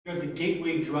The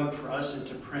gateway drug for us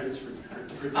into prints,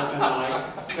 for Deb and I,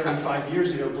 35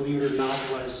 years ago, believe it or not,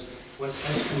 was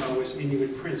Eskimo, was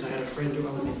Inuit prints. I had a friend who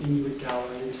owned the Inuit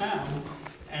gallery in town,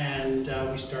 and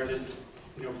we started,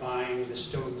 buying the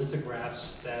stone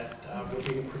lithographs that were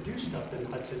being produced up in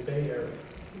Hudson Bay area.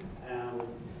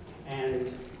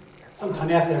 And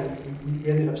sometime after we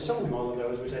ended up selling all of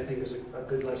those, which I think is a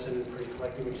good lesson in print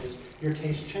collecting, which is your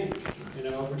tastes change,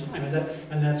 over time,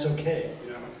 and that's okay.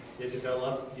 You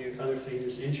develop, other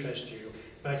things interest you.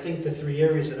 But I think the three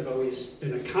areas that have always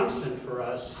been a constant for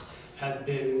us have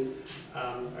been,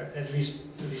 at least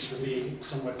for me,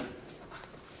 somewhat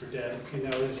for Deb,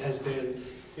 it has been,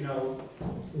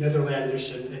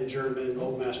 Netherlandish and German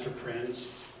old master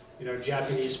prints,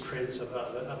 Japanese prints of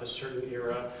a certain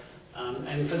era,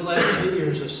 and for the last 10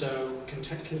 years or so,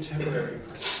 contemporary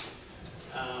prints.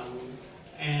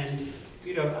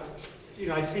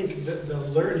 I think the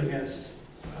learning, as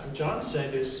John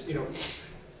said, is,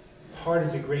 part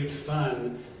of the great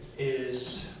fun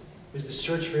is the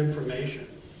search for information,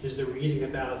 is the reading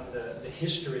about the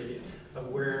history of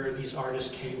where these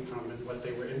artists came from and what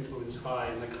they were influenced by,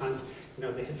 and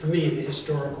for me, the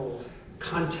historical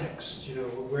context,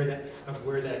 where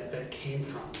that came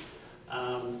from.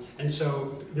 And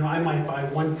so, I might buy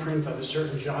one print of a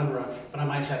certain genre, but I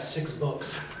might have 6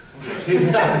 books,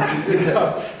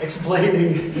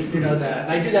 explaining, that.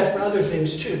 And I do that for other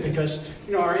things too, because,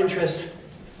 our interest,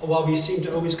 while we seem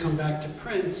to always come back to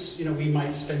prints, we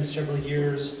might spend several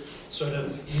years sort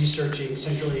of researching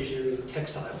Central Asian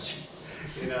textiles,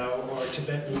 or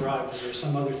Tibetan rugs or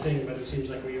some other thing, but it seems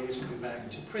like we always come back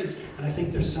to prints. And I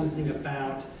think there's something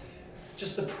about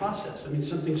just the process. I mean,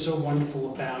 something so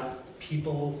wonderful about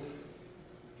people,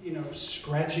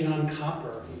 scratching on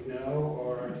copper,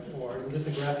 or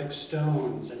lithographic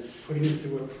stones and putting them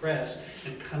through a press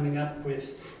and coming up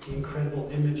with the incredible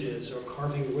images or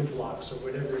carving wood blocks or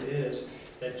whatever it is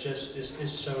that just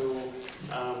is so,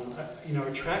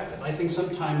 attractive. I think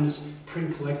sometimes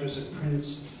print collectors of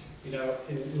prints,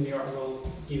 in the art world,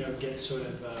 get sort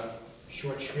of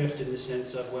short shrift in the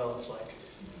sense of, well, it's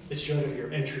sort of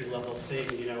your entry-level thing,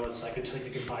 it's like until you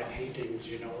can buy paintings,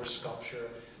 or sculpture,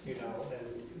 and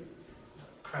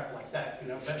crap like that,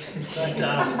 but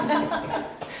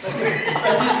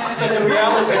the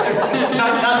reality,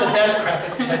 not that that's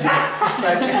crappy,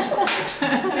 but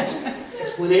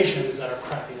explanations that are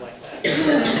crappy like that.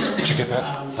 Did you get that?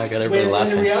 I got everybody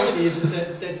laughing. When the reality is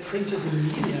that prints as a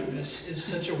medium is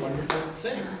such a wonderful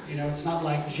thing. It's not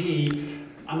like, gee,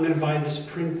 I'm going to buy this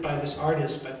print by this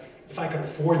artist, but if I could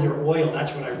afford their oil,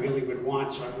 that's what I really would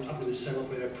want, so I'm going to settle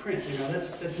for their print.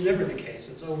 That's never the case.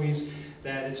 It's always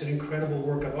that it's an incredible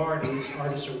work of art, and these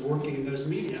artists are working in those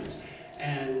mediums.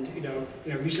 And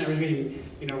recently I was reading,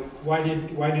 why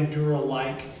did Dürer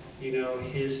like,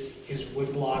 his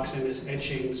wood blocks and his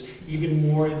etchings even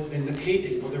more than the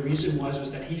painting? Well, the reason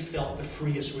was that he felt the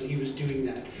freest when he was doing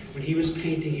that. When he was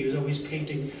painting, he was always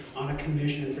painting on a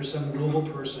commission for some noble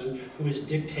person who was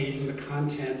dictating the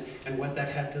content and what that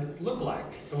had to look like.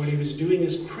 But when he was doing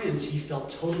his prints, he felt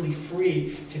totally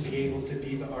free to be able to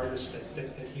be the artist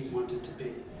that he wanted to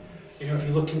be. If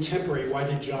you look contemporary, why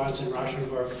did Johns and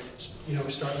Rauschenberg,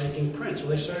 start making prints?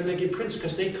 Well, they started making prints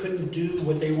because they couldn't do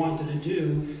what they wanted to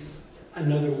do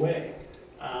another way.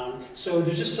 So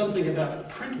there's just something about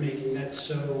printmaking that's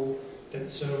so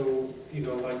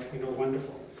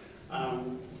wonderful.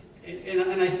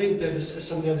 And I think that, as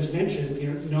some of the others mentioned,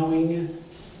 knowing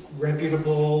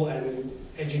reputable and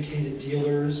educated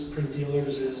dealers, print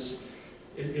dealers, is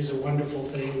a wonderful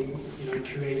thing.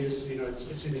 Curators,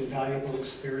 it's an invaluable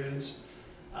experience.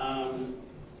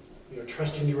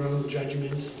 Trusting your own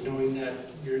judgment, knowing that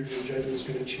your judgment is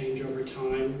going to change over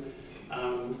time.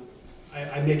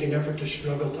 I make an effort to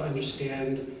struggle to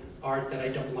understand art that I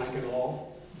don't like at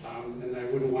all, and I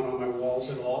wouldn't want on my walls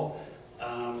at all,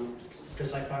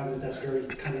 because I find that that's very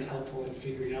kind of helpful in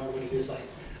figuring out what it is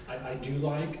I do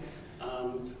like,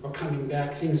 or coming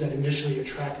back, things that initially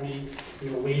attract me,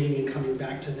 waiting and coming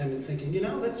back to them and thinking,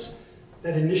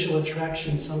 that initial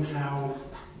attraction somehow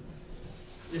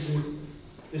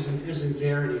isn't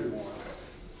there anymore.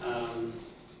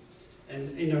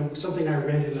 And something I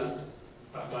read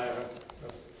by a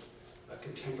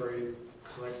contemporary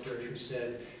collector who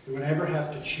said, when I ever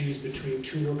have to choose between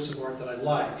 2 works of art that I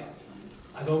like,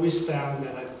 I've always found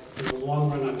that in the long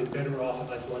run I've been better off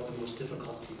if I bought the most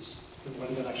difficult piece, the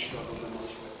one that I struggle the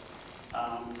most with.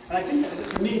 And I think that,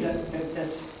 for me,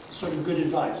 that's sort of good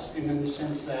advice, in the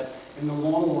sense that in the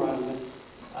long run,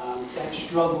 that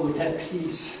struggle with that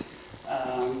piece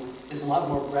is a lot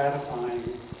more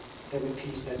gratifying than the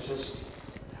piece that's just,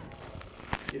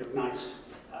 nice.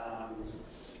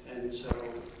 And so,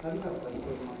 I don't know, that's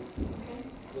good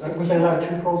one. Was I allowed 2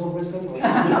 pearls of wisdom?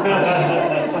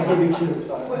 I'll give you 2.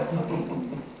 Well,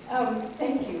 okay.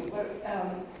 Thank you.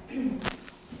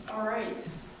 All right.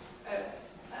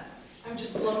 I'm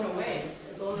just blown away.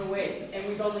 And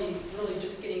we've only really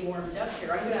just getting warmed up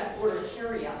here. I'm going to order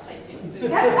carry-out, I think.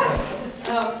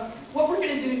 What we're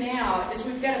going to do now is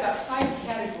we've got about 5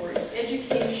 categories: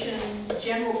 education,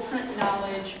 general print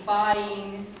knowledge,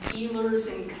 buying, dealers,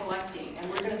 and collecting. And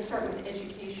we're going to start with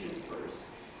education first.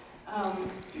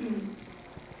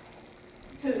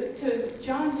 To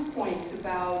John's point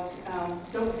about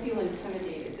don't feel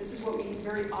intimidated, this is what we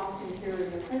very often hear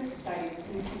in the Print Society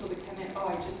when people that come in, oh,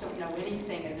 I just don't know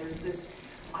anything, and there's this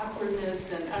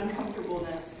awkwardness and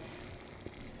uncomfortableness.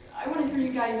 I want to hear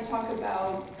you guys talk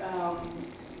about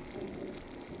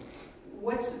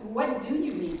what do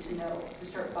you need to know to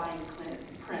start buying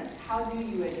prints? How do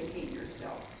you educate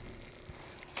yourself?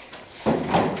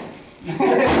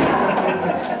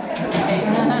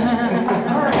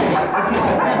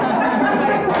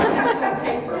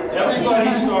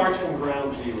 Everybody starts from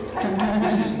ground zero.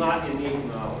 This is not unique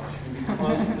knowledge. And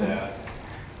because of that,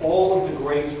 all of the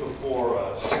greats before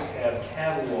us have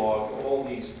cataloged all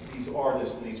these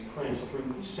artists and these prints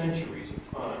through centuries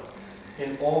of time.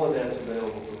 And all of that's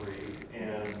available to read.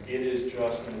 And it is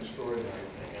just an extraordinary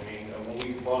thing. I mean, when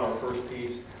we bought our first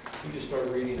piece, we just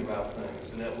started reading about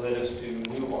things. And that led us to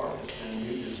new artists and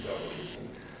new discoveries. And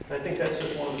I think that's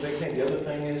just one of the big things. The other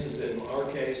thing is that in our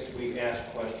case, we ask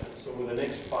questions. So for the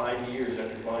next 5 years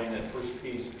after buying that first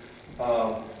piece,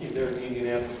 there at the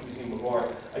Indianapolis Museum of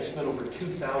Art, I spent over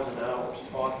 2,000 hours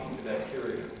talking to that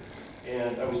curator.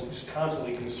 And I was just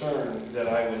constantly concerned that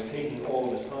I was taking all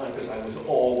of his time because I was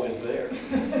always there.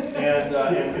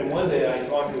 And one day I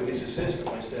talked to his assistant.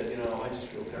 I said, I just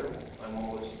feel terrible. I'm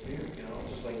always here.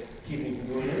 It's just like keeping him from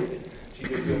doing anything. She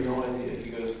goes, you have no idea.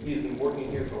 He goes, he's been working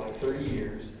here for like 30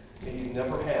 years. And he's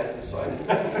never had an assignment. It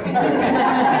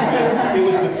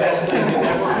was the best thing that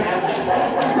ever happened.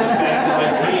 The fact that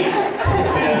I came.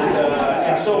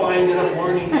 And so I ended up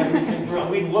learning everything through.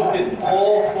 We looked at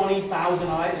all 20,000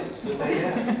 items that they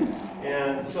had.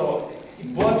 And so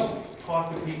books talk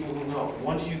to people who know.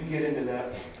 Once you get into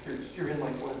that, you're in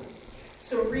like one.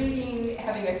 So reading,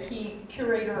 having a key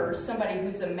curator or somebody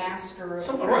who's a master of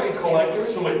somebody, a collector,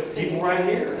 people right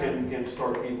here can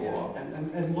start people off.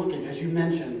 And looking, as you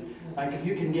mentioned, like if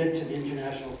you can get to the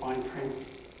International Fine Print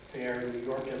Fair in New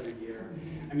York every year,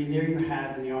 I mean, there you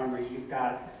have in the Armory, you've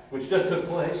got... Which just took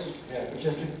place. Yeah,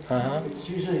 it's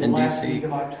usually the last week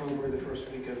of October, the first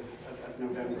week of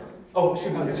November. Oh,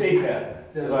 excuse me, it's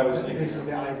APAD that I was thinking. This is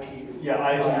the IP.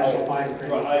 Yeah, International Fine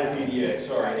Print. IPDA,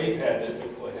 sorry, APAD just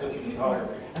took place. That's the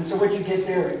photography. And so what you get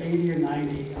there are 80 or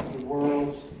 90 of the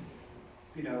world's,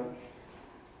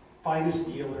 finest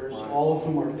dealers. Right. All of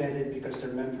them are vetted because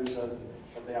they're members of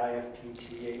the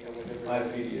IFPTA or whatever.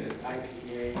 IPDA.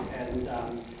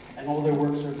 And all their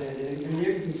works are vetted. And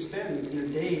there you can spend your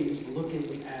days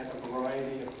looking at a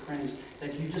variety of prints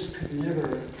that you just could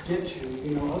never get to,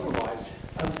 otherwise.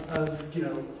 Of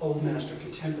old master,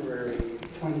 contemporary,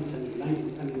 20th century,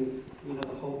 19th, I mean, the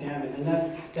whole gamut. And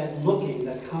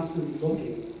that constant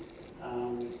looking.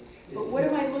 But what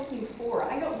am I looking for?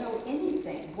 I don't know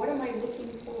anything. What am I looking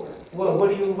for? Well, what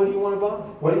do you want to buy?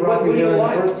 What do you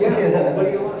like? Yeah. What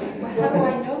do you like? Well, how do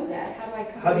I know that? How do I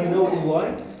come How do you know what you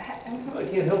like? I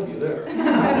can't help you there.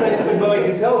 But I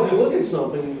can tell if you look at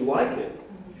something and you like it,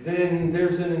 then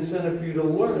there's an incentive for you to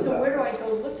learn. So where do I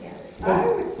go look at it? I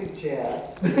would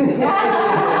suggest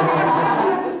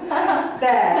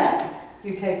that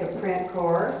you take a print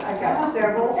course. I've got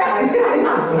several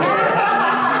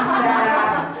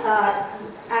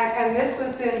and this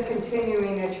was in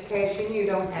continuing education. You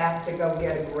don't have to go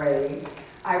get a grade.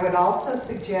 I would also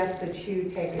suggest that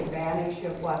you take advantage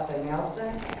of what the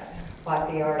Nelson has, what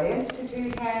the Art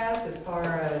Institute has as far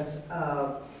as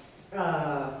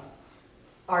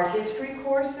art history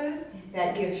courses.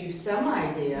 That gives you some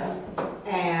idea,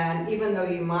 and even though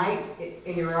you might,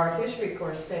 in your art history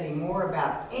course, study more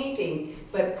about painting,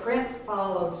 but print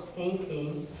follows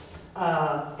painting.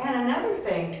 And another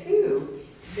thing, too,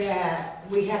 that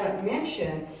we haven't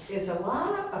mentioned is a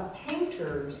lot of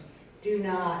painters do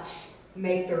not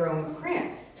make their own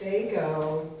prints. They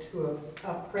go to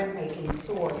a printmaking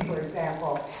source, for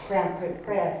example, Crown Print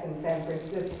Press in San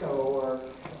Francisco or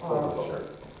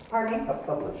pardon me? A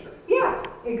publisher. Yeah,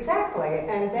 exactly.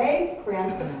 And they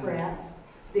print the prints.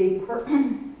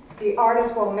 The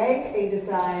artist will make a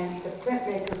design. The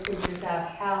printmaker figures out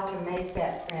how to make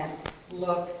that print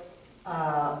look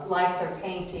like their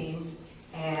paintings.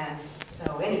 And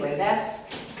So anyway,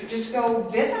 just go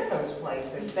visit those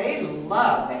places. They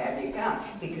love to have you come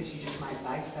because you just might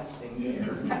buy something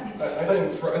there.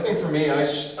 I think for me, I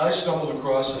stumbled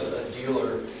across a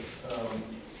dealer.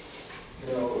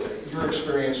 You know, your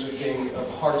experience of being a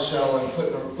hard sell and put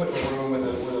in a room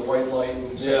with a white light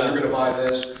and saying, Yeah. you're going to buy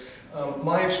this.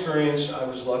 My experience, I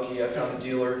was lucky. I found a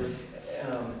dealer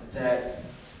that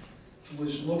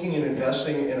was looking at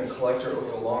investing in a collector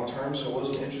over the long term, so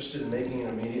wasn't interested in making an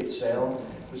immediate sale.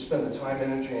 We spent the time,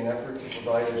 energy, and effort to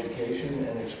provide education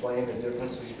and explain the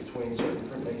differences between certain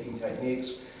printmaking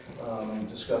techniques,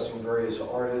 discussing various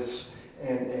artists,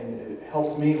 and it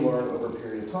helped me learn over a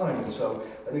period of time. And so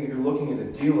I think if you're looking at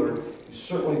a dealer, you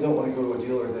certainly don't want to go to a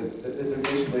dealer that they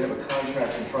basically have a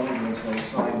contract in front of you and saying,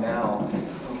 sign now.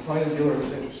 Find a dealer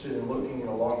who's interested in looking in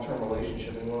a long-term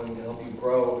relationship and willing to help you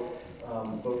grow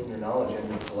both in your knowledge and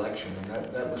your collection,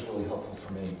 and that was really helpful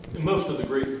for me. And most of the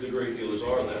great dealers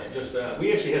are that, just that.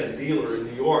 We actually had a dealer in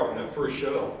New York in that first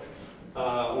show.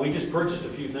 We just purchased a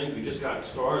few things. We just got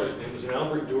started. It was an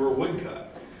Albert Dürer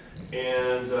woodcut,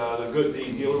 and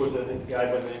the dealer was a guy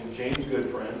by the name of James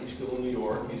Goodfriend. He's still in New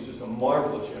York. He's just a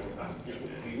marvelous young guy.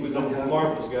 He was a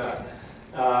marvelous guy.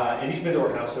 And he's been to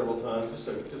our house several times, just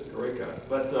a great guy.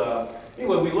 But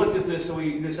anyway, we looked at this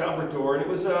Albert Dürer, and it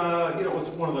was it was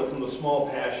one from the Small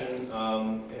Passion,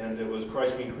 and it was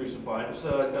Christ being crucified. It was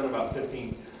done about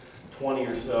 1520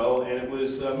 or so, and it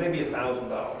was maybe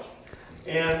 $1,000.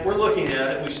 And we're looking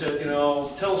at it. We said,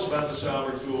 tell us about this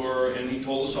Albert Dürer, and he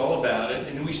told us all about it.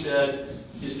 And we said,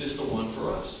 is this the one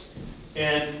for us?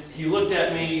 And he looked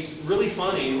at me really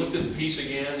funny. He looked at the piece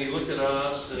again, he looked at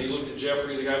us, and he looked at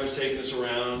Jeffrey, the guy who was taking us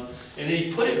around, and then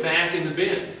he put it back in the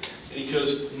bin. And he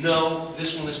goes, no,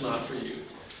 this one is not for you.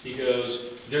 He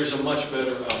goes, there's a much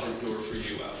better Albert Dürer for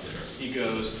you out there. He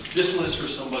goes, this one is for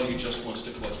somebody who just wants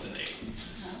to collect the name.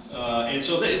 And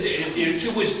so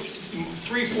it was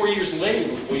 3-4 years later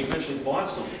before we eventually bought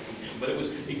something from him. But it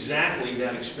was exactly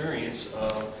that experience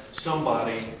of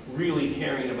somebody really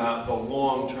caring about the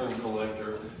long-term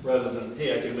collector rather than,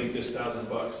 hey, I can make this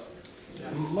 $1,000. Yeah.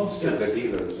 Most of the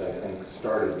dealers, I think,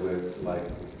 started with, like,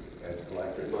 as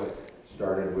collectors,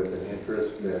 started with an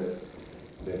interest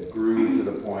that grew to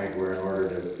the point where in order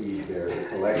to feed their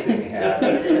collecting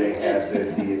habit, they had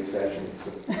to de-accession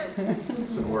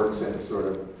some works and sort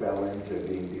of fell into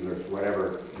being dealers,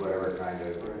 whatever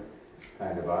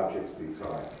kind of objects these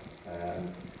are.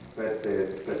 But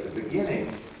the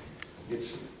beginning,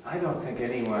 I don't think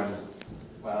anyone,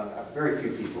 well, very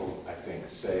few people, I think,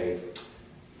 say,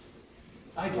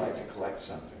 I'd like to collect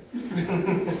something.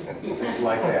 It's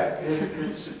like that.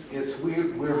 It's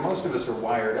weird. Most of us are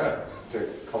wired up to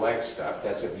collect stuff.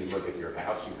 That's if you look at your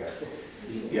house,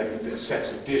 you have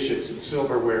sets of dishes and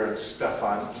silverware and stuff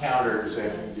on counters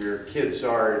and your kids'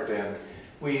 art, and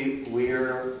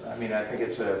I think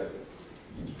it's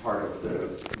part of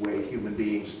the way human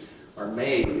beings are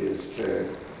made is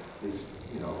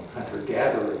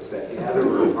hunter-gatherer. It's that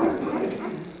gatherer part,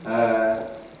 right?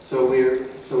 So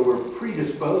we're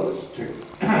predisposed to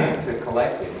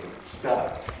collecting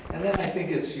stuff, and then I think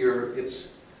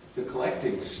the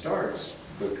collecting starts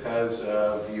because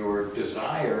of your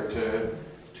desire to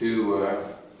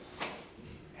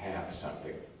have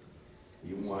something.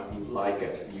 You like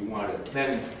it, you want it.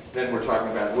 Then we're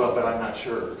talking about, well, but I'm not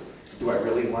sure. Do I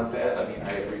really want that? I mean,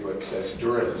 everyone says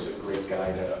Dürer is a great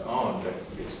guy to own, but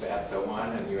is that the one?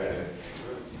 And you had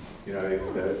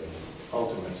the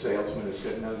ultimate salesman who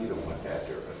said, no, you don't want that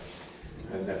Dürer,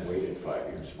 and then waited 5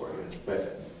 years for you.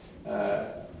 But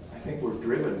I think we're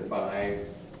driven by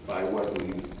what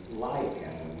we like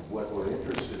and what we're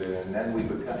interested in, and then we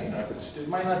become, it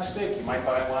might not stick. You might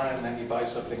buy one and then you buy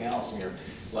something else, and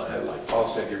like Paul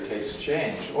said, your tastes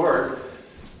change. Or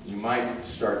you might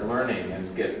start learning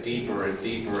and get deeper and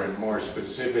deeper and more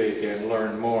specific and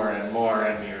learn more and more,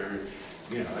 and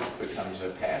it becomes a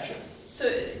passion. So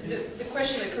the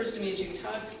question that occurs to me as you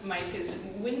talk, Mike,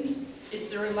 is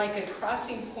there like a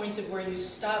crossing point of where you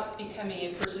stop becoming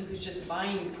a person who's just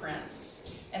buying prints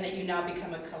and that you now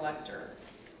become a collector?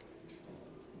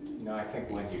 No, I think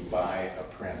when you buy a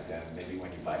print, and maybe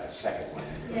when you buy a second one.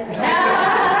 Yeah.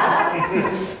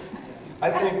 I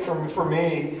think for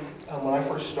me, when I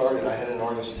first started, I had an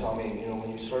artist tell me,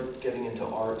 when you start getting into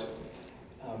art,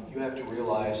 you have to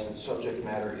realize that subject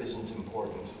matter isn't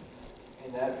important.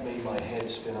 And that made my head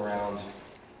spin around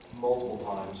multiple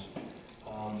times.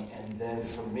 And then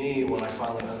for me, when I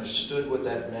finally understood what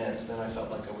that meant, then I felt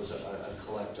like I was a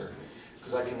collector.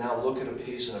 Because I can now look at a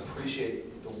piece and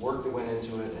appreciate the work that went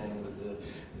into it and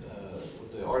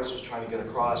what the artist was trying to get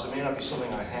across. It may not be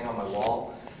something I hang on my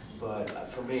wall, But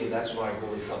for me, that's why I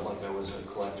really felt like I was a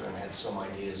collector and had some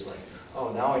ideas like,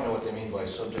 oh, now I know what they mean by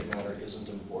subject matter isn't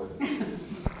important.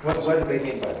 What do they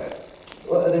mean by that?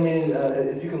 Well, I mean,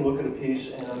 if you can look at a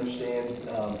piece and understand,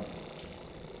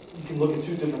 you can look at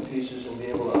two different pieces and be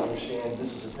able to understand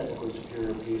this is a technically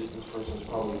superior piece, this person is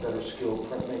probably a better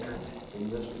skilled printmaker than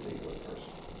this particular person.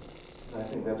 And I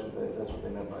think that's what they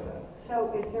meant by that. So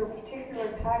is there a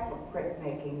particular type of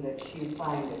printmaking that you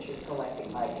find that you're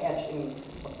collecting, like etching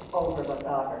over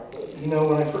lithography? You know,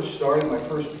 when I first started, my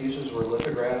first pieces were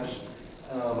lithographs,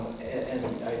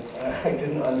 and I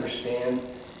didn't understand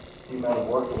The amount of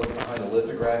work that went behind a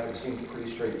lithograph, it seemed pretty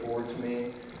straightforward to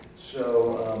me.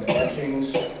 So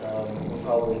etchings were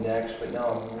probably next, but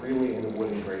now I'm really into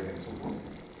wood engravings.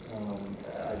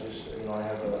 I just, I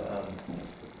have a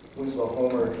Winslow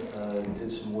Homer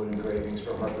did some wood engravings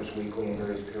for Harper's Weekly and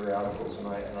various periodicals, and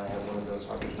I have one of those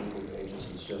Harper's Weekly pages.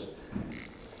 It's just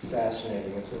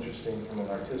fascinating. It's interesting from an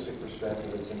artistic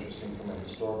perspective. It's interesting from a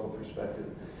historical perspective.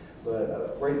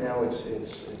 But right now, it's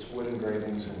wood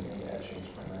engravings and etchings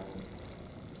primarily.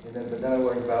 But then I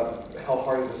learned about how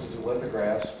hard it is to do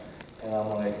lithographs, and I'm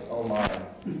like, oh my.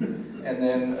 And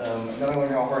then I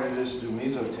learned how hard it is to do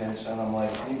mesotints, and I'm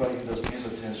like, anybody who does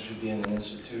mesotints should be in an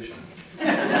institution.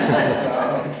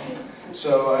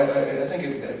 So I think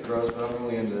it grows, but I'm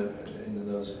really into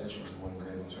those etchings and wood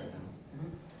engravings right now.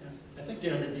 Yeah. I think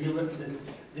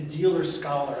the dealer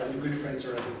scholar and the good friends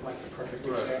are like the perfect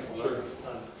example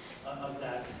of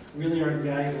that. Really are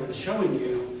valuable in showing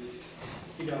you,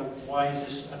 why is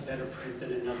this a better print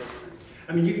than another print?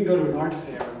 I mean, you can go to an art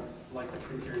fair like the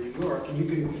print fair in New York, and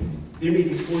there may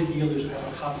be 4 dealers who have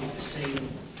a copy of the same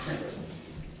print,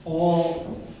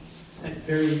 all at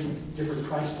very different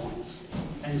price points.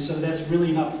 And so that's really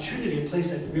an opportunity, a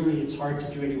place that really it's hard to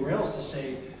do anywhere else, to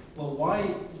say, well, why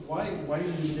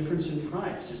is this difference in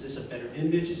price? Is this a better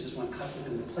image? Is this one cut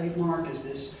within the plate mark? Is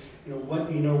this, what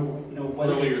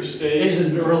earlier stage? Is it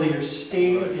an earlier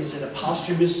stage? Right. Is it a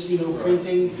posthumous,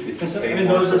 printing? Because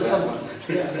those are some.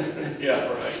 Yeah,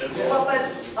 right. That's well,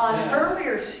 but on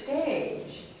earlier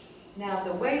stage, now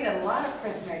the way that a lot of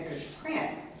printmakers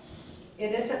print,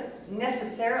 it isn't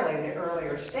necessarily the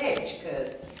earlier stage,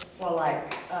 because, well,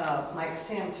 like Mike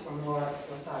Sims from Lawrence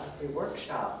Lithography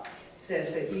Workshop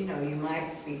says that, you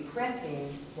might be printing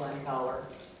one color,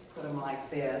 put them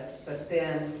like this, but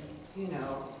then,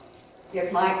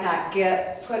 it might not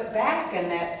get put back in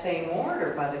that same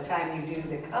order by the time you do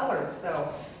the colors.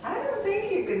 So I don't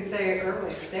think you can say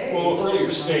early stage. Well, earlier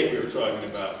state we were talking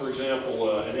about. For example,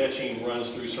 an etching runs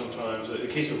through sometimes, in the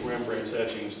case of Rembrandt's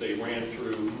etchings, they ran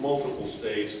through multiple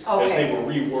states as they were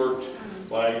reworked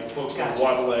by folks like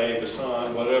Wadelay,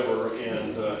 Bassan, whatever,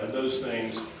 and those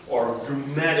things are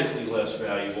dramatically less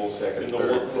valuable Second, than the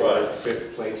third, work. fourth,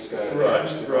 fifth plates got Right,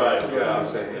 yeah,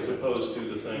 as opposed to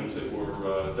the things that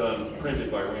were done, printed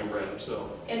by Rembrandt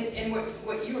himself. And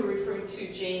what you were referring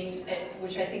to, Jane,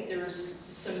 which I think there was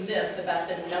some myth about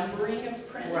the numbering of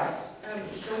prints. Right.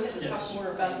 Go ahead and talk more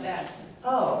about that.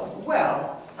 Oh,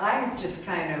 well, I'm just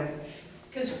kind of...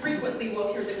 Because frequently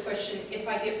we'll hear the question, if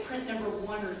I get print number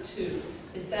 1 or 2,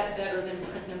 is that better than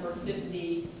print number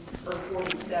 50 or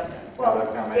 47?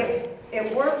 Well,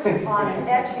 it works on an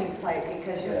etching plate,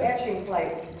 because your etching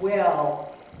plate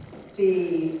will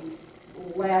be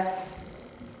less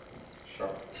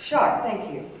sharp,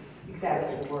 thank you,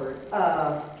 exactly the word,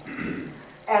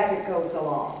 as it goes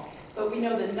along. But we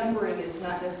know the numbering is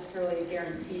not necessarily a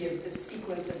guarantee of the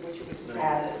sequence of which it was printed.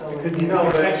 Absolutely. It could be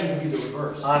perfection would be the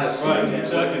reverse. Honestly. Right,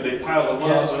 exactly. They piled them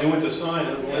Yes. up when they went to sign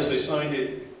it, unless they signed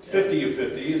it 50 of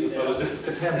 50 as opposed to...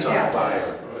 Depends on the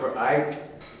buyer.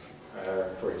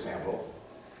 For example,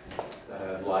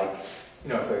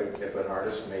 if an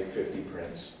artist made 50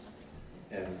 prints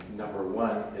and number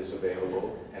 1 is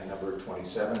available and number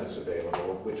 27 is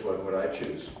available, which one would I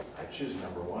choose? I'd choose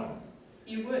number 1.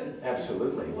 You would?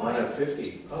 Absolutely. Why? 1 of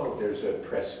 50. Oh, there's a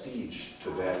prestige to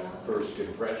that first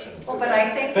impression. Well, but I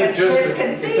think that's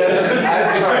misconceived.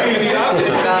 I'm sorry.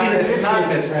 It's not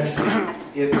misconceived.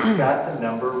 It's got the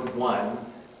number 1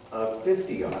 of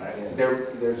 50 on it.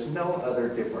 There's no other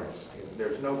difference.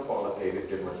 There's no qualitative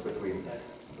difference between,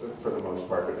 for the most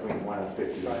part, between 1 of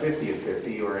 50 and 50 of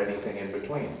 50 or anything in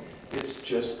between. It's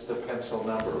just the pencil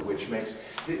number, which makes,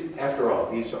 after all,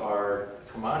 these are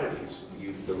commodities.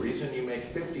 The reason you make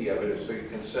 50 of it is so you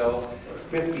can sell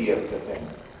 50 of the thing.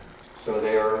 So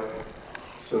they are,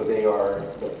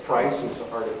 the price is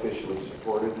artificially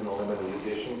supported in a limited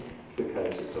edition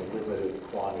because it's a limited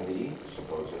quantity,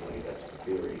 supposedly, that's the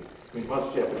theory. I mean,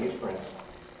 most Japanese prints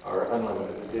are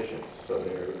unlimited editions, so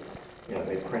they're,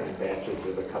 they print in batches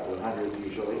of a couple of hundred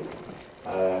usually,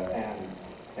 and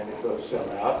And if those sell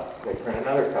out, they print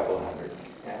another couple of hundred.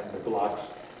 And the blocks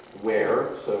wear,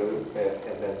 and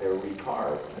then they're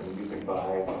recarved. And you can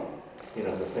buy, you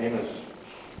know, the famous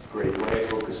grade wave,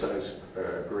 focus-size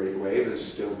grade wave is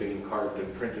still being carved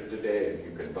and printed today.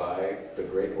 You can buy the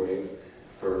grade wave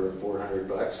for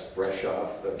 $400, fresh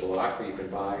off the block, or you can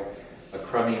buy a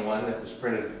crummy one that was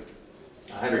printed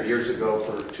 100 years ago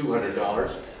for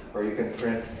 $200, or you can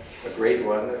print a grade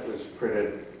one that was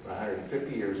printed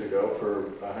 150 years ago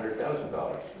for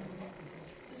 $100,000.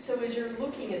 So as you're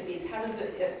looking at these, how does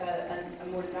a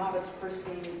more novice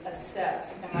person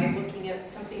assess? Am I looking at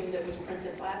something that was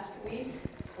printed last week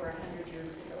or 100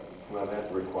 years ago? Well,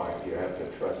 that requires, you have to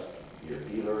trust your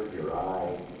dealer, your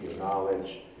eye, your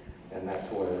knowledge, and that's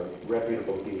where a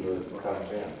reputable dealer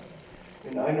comes in.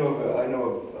 And I know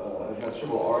of, I've got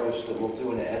several artists that will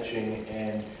do an etching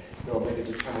and they'll make a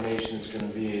determination it's going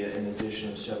to be an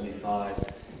edition of 75,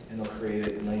 and they'll create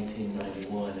it in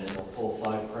 1991, and they'll pull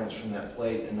 5 prints from that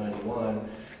plate in 91,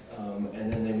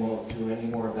 and then they won't do any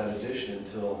more of that edition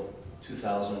until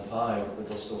 2005, but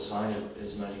they'll still sign it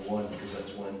as 91 because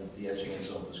that's when the etching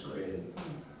itself was created.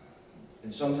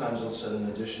 And sometimes they'll set an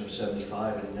edition of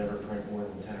 75 and never print more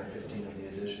than 10 or 15 of the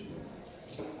edition.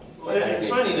 Well, and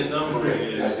signing a number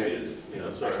is you know,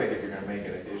 I think if you're going to make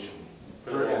an edition,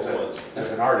 as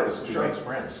as an artist who Sure. makes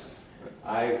prints,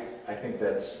 I think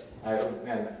that's,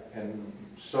 and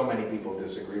so many people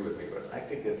disagree with me, but I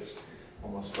think it's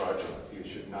almost fraudulent. You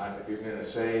should not, if you're going to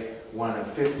say 1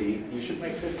 of 50, you should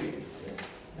make 50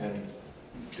 and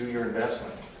do your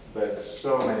investment. But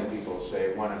so many people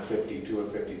say 1 of 50, 2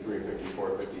 of 50, 3 of 50, 4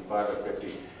 of 50, 5 of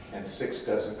 50, and 6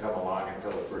 doesn't come along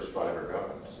until the first 5 are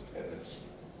gone. And it's,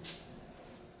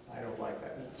 I don't like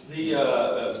that. The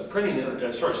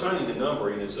signing the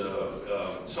numbering is,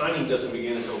 signing doesn't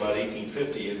begin until about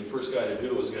 1850, and the first guy to do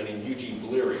it was a guy named Eugene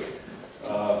Mallery.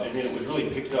 And then it was really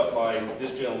picked up by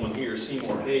this gentleman here,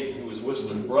 Seymour Hayden, who was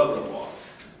Whistler's brother-in-law.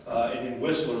 And then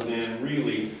Whistler then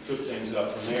really took things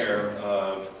up from there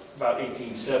about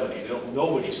 1870.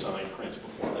 Nobody signed prints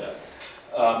before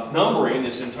that. Numbering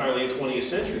is entirely a 20th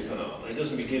century phenomenon. It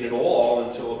doesn't begin at all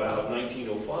until about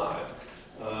 1905.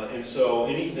 And so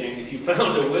anything, if you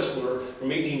found a Whistler from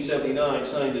 1879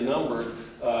 signed and numbered,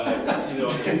 you know,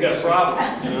 you've got a problem.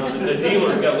 You know, the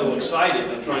dealer got a little excited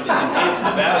and trying to enhance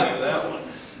the value of that one.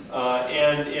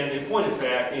 And in point of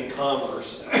fact, in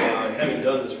commerce, having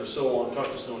done this for so long,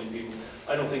 talked to so many people,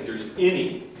 I don't think there's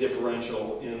any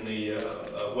differential in the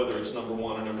whether it's number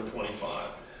 1 or number 25.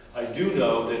 I do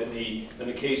know that in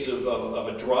the case of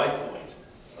a dry point,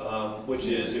 which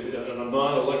is a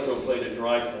non-electroplated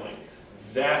dry point,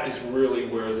 that is really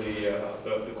where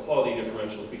the quality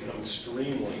differentials become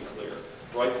extremely clear.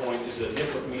 Dry point is a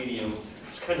different medium.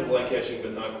 It's kind of like etching,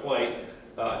 but not quite.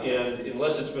 And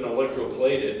unless it's been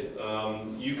electroplated,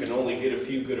 you can only get a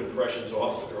few good impressions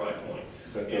off the dry point.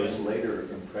 But those later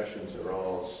impressions are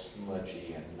all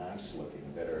smudgy and nice looking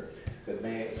that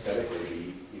may aesthetically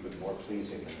be even more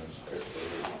pleasing than those crisp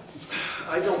early ones.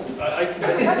 I feel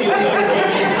that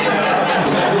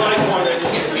dry point,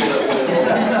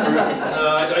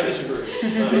 I disagree. I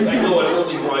know an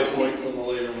early dry point from the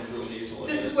later ones really easily.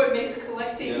 This is what makes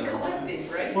collecting collecting,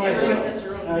 right? Well, Everyone has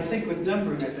their own. I think with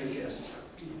numbering, I think yes.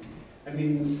 I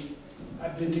mean,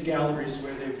 I've been to galleries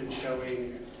where they've been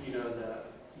showing, you know, the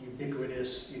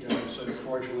ubiquitous, you know, sort of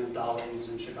fraudulent Dalís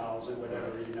and Chagalls and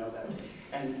whatever, you know that.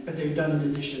 But they've done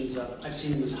editions of, I've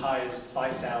seen them as high as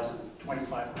 5,000,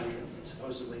 2,500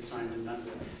 supposedly signed and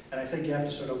numbered. And I think you have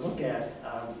to sort of look at,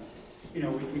 you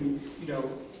know,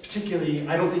 particularly,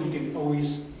 I don't think you can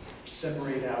always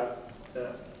separate out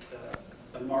the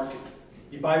market.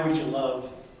 You buy what you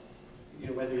love, you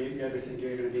know, whether you ever think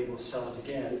you're going to be able to sell it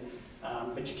again,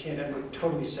 but you can't ever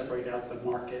totally separate out the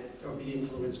market or be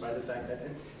influenced by the fact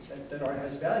that art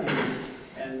has value.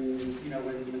 And you know,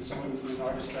 when an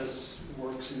artist does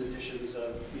works in editions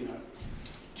of, you know,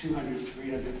 200,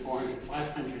 300, 400,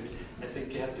 500, I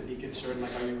think you have to be concerned,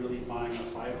 like, are you really buying a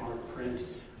 5-art print,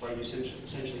 or are you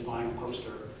essentially buying a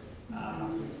poster?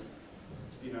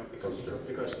 You know, because of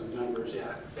the numbers.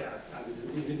 Yeah. I mean,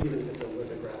 even if it's a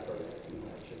lithograph or, you know,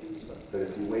 etching and stuff. But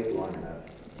if you wait long enough,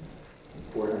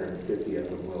 450 of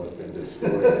them will have been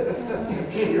destroyed.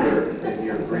 And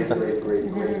your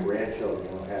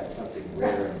great-great-great-great-grandchildren will have something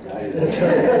rare and valuable.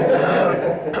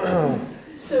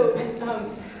 So,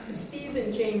 Steve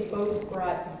and Jane both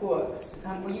brought books.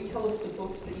 Will you tell us the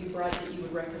books that you brought that you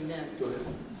would recommend?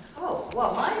 Oh,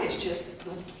 well, mine is just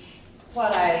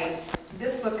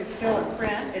this book is still in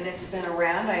print and it's been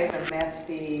around. I even met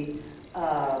the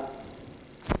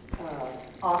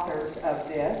authors of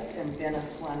this in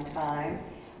Venice one time.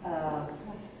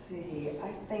 let's see,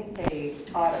 I think they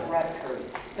taught at Rutgers.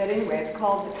 But anyway, it's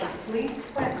called The Complete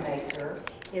Printmaker.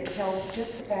 It tells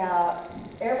just about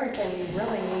everything you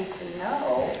really need to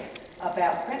know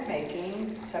about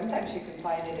printmaking. Sometimes you can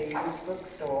find it at a used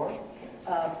bookstore.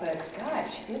 But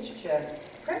gosh, it's just,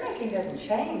 printmaking doesn't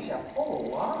change a whole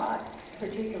lot,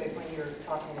 particularly when you're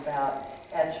talking about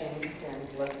etchings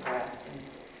and lithographs and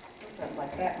stuff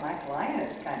like that. Mike Lyon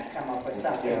has kind of come up with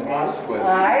something. Yeah, Ross was.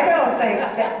 I don't think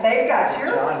that they've got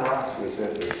your... John Ross was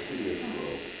at the studio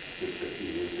school just a few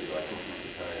years ago. I think he's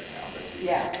retired now, but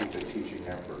he's been teaching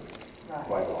there for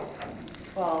quite a long time.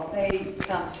 Well, they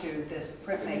come to this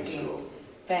printmaking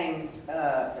thing,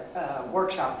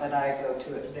 workshop that I go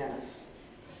to at Venice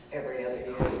every other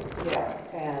year. Yeah,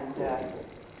 and,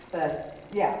 but,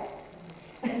 yeah.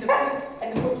 And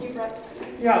the book you brought,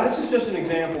 Steve? Yeah, this is just an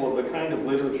example of the kind of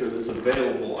literature that's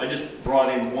available. I just brought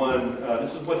in one.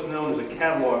 This is what's known as a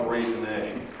catalog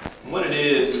raisonné. What it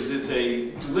is it's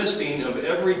a listing of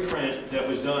every print that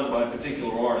was done by a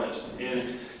particular artist.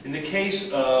 And in the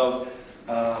case of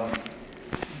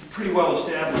pretty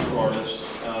well-established artists,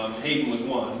 Hayden was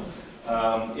one,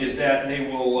 is that they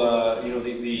will,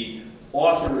 the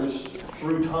authors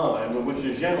through time, which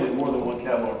is generally more than one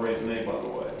catalog raisonné, by the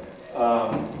way,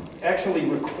 actually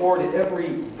record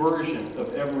every version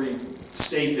of every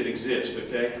state that exists,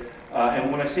 okay?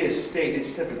 And when I say a state, I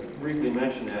just have to briefly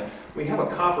mention that. We have a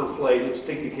copper plate, let's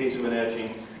take the case of an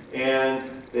etching, and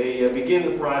they begin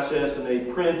the process and they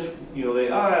print, it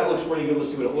looks pretty good,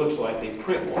 let's see what it looks like. They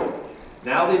print one.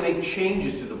 Now they make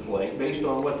changes to the plate based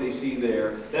on what they see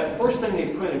there. That first thing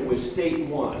they printed was state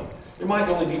one. There might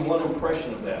only be one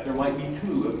impression of that. There might be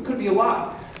two. It could be a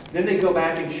lot. Then they go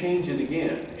back and change it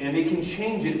again. And they can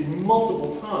change it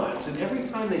multiple times. And every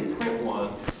time they print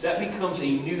one, that becomes a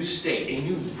new state, a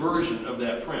new version of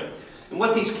that print. And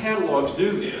what these catalogs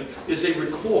do then is they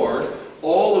record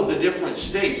all of the different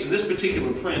states. In this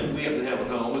particular print we happen to have at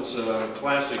home, it's a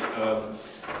classic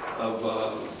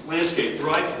of landscape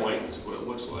dry point. That's what it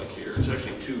looks like here. It's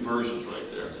actually two versions right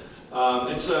there.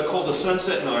 It's called The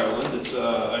Sunset in Ireland. It's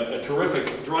a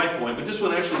terrific dry point, but this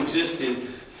one actually exists in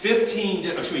 14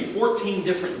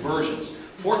 different versions,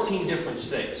 14 different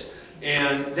states.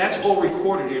 And that's all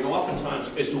recorded here, and oftentimes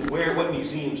as to what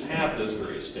museums have those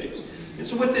various states. And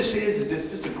so what this is it's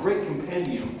just a great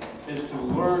compendium as to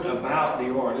learn about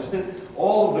the artist. And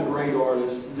all of the great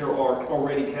artists, there are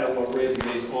already catalog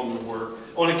raisonnées on their work.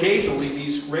 Occasionally,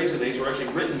 these raisonnées are actually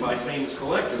written by famous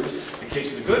collectors. In the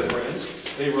case of the Good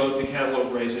Friends, they wrote the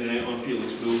catalog raisonné on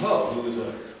Felix Bouhot, who was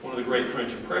one of the great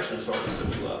French Impressionist artists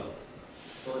that we love.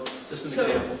 So, just an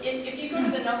example. If you go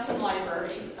to the Nelson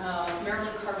Library,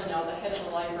 Marilyn Carbonell, the head of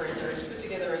the library there, has put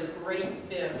together a great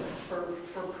bib for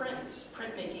prints,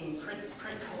 printmaking,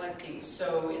 print collecting.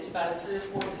 So it's about a 3 or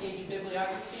 4 page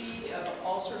bibliography of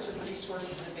all sorts of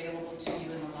resources available to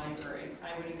you in the library.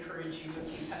 I would encourage you, if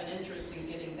you have an interest in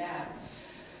getting that.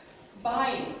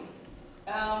 Buying.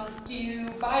 Do you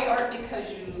buy art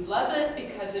because you love it,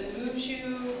 because it moves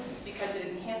you, because it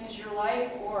enhances your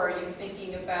life, or are you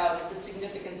thinking about the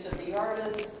significance of the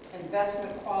artist,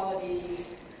 investment quality,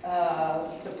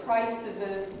 the price of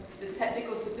the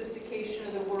technical sophistication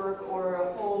of the work, or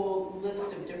a whole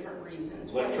list of different reasons?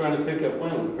 It's like trying to pick up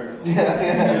women, apparently.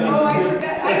 Oh, I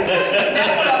forgot. I put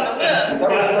that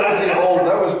one on the list.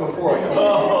 That was before I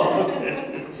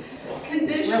Oh.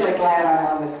 Condition. Really glad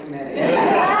I'm on this committee.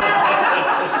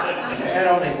 It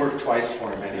only worked twice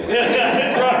for him anyway.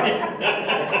 That's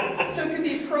right. So it could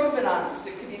be provenance,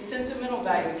 it could be sentimental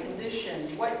value, condition.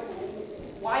 Why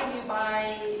do you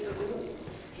buy?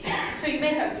 So you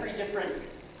may have 3 different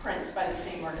prints by the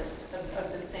same artist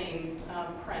of the same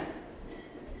print.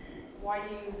 Why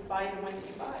do you buy the one that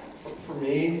you buy? For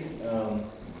me,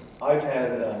 I've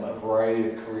had a variety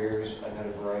of careers, I've had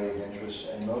a variety of interests,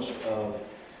 and most of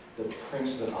the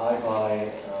prints that I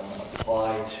buy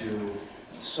apply to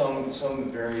some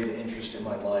varied interest in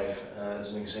my life. As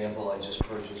an example, I just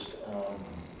purchased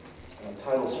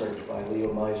Title Search by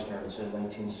Leo Meisner. It's a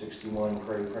 1961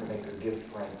 Prairie Printmaker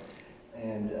gift print.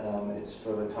 And it's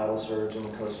for the title search on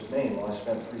the coast of Maine. Well, I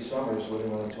spent 3 summers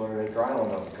living on a 200-acre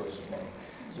island off the coast of Maine.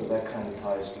 So that kind of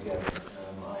ties together.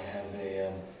 I have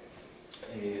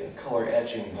a color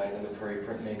etching by another Prairie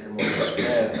Printmaker, Maurice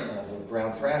Red, the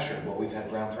brown thrasher. Well, we've had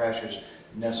brown thrashers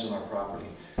nest on our property.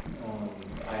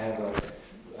 I have a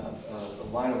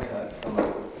lino cut from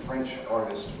a French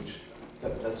artist, which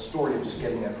that story of just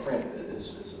getting that print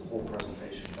is a whole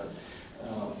presentation. But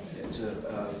it's a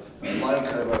lino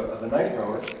cut of a knife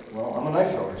thrower. Well, I'm a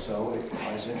knife thrower, so it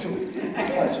ties into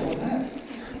that.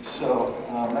 So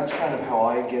that's kind of how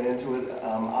I get into it.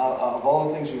 Of all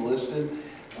the things you listed,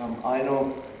 I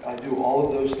don't I do all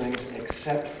of those things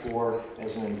except for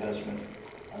as an investment.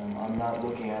 I'm not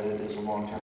looking at it as a long-term